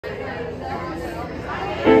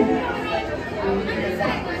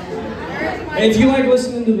If you like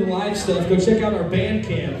listening to the live stuff, go check out our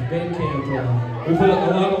Bandcamp. We put a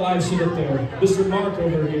lot of live shit up there. Mr. Mark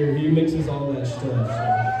over here, he mixes all that stuff.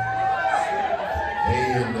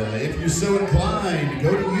 Hey, and if you're so inclined,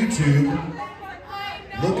 go to YouTube,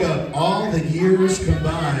 look up All the Years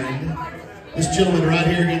Combined. This gentleman right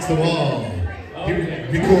here against the wall, he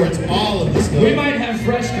records all of this stuff. We might have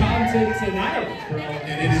fresh content tonight, bro.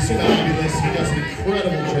 And it is fabulous. He does an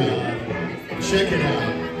incredible job. Check it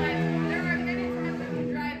out.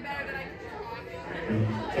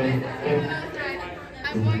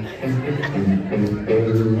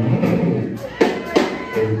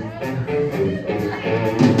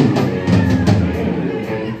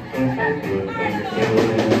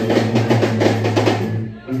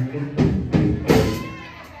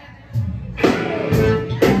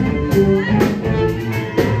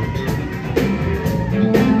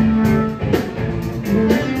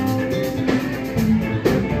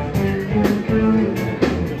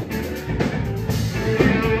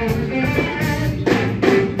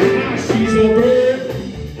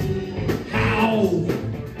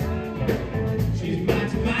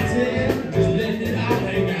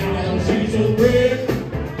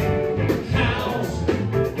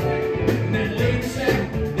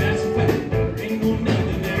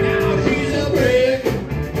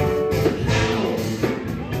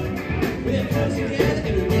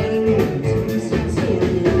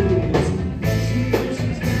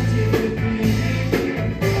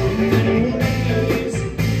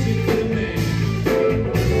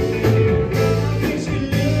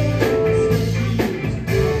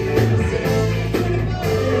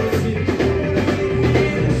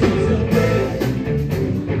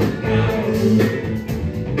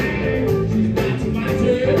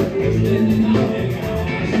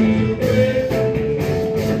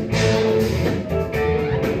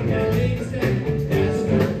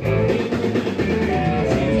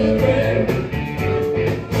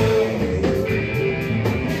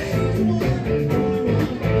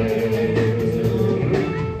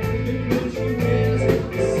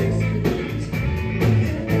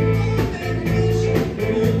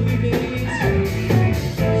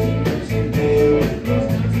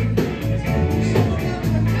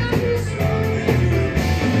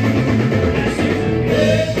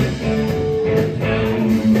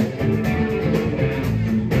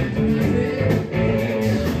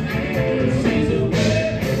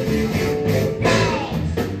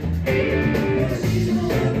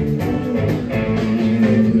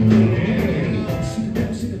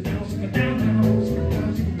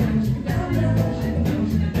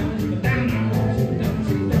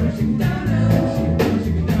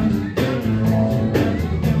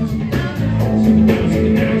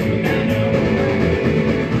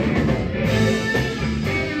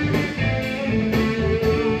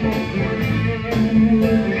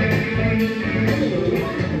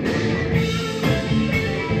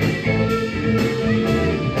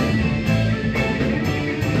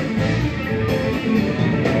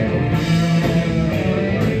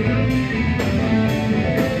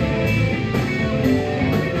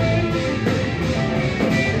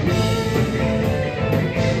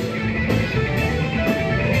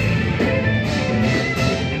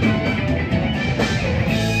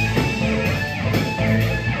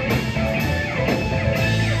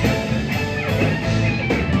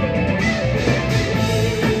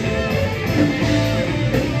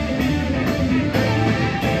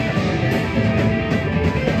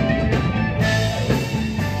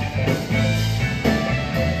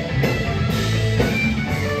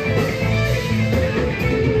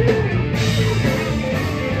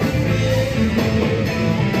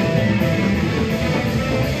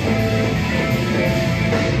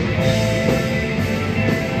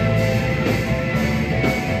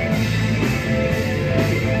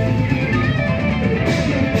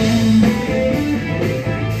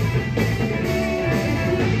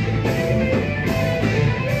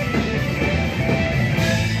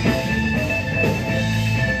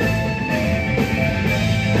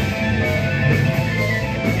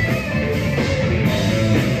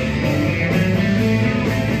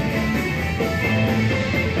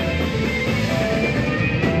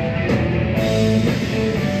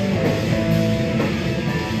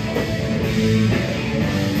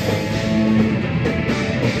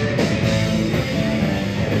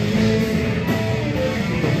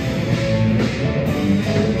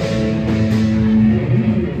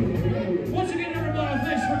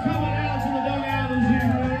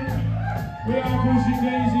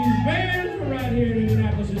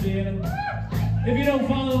 If you don't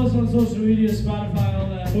follow us on social media, Spotify, all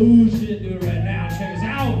that bullshit, do it right now. Check us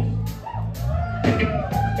out.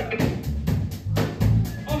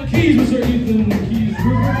 keys, Mr. Ethan Keys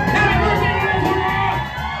Rupert. Happy birthday, Rupert!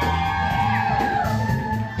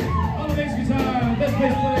 On the bass guitar, best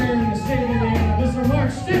bass player in the state of Indiana, Mr. Mark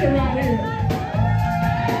Stitter right here.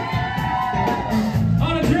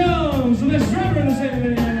 On the drums, the best drummer in the state of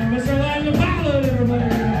Indiana, Mr. Lyle Pilot, everybody.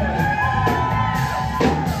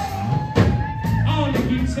 On the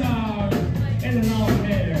guitar, and the long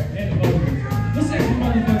hair, and the vocals, the sexy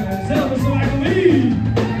motherfucker himself, Mr. Michael Lee.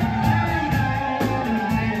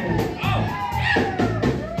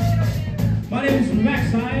 My name is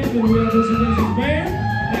Max Hines, and we are this band.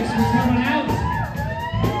 Thanks for coming out.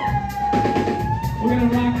 We're gonna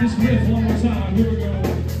rock this riff one more time. Here we go.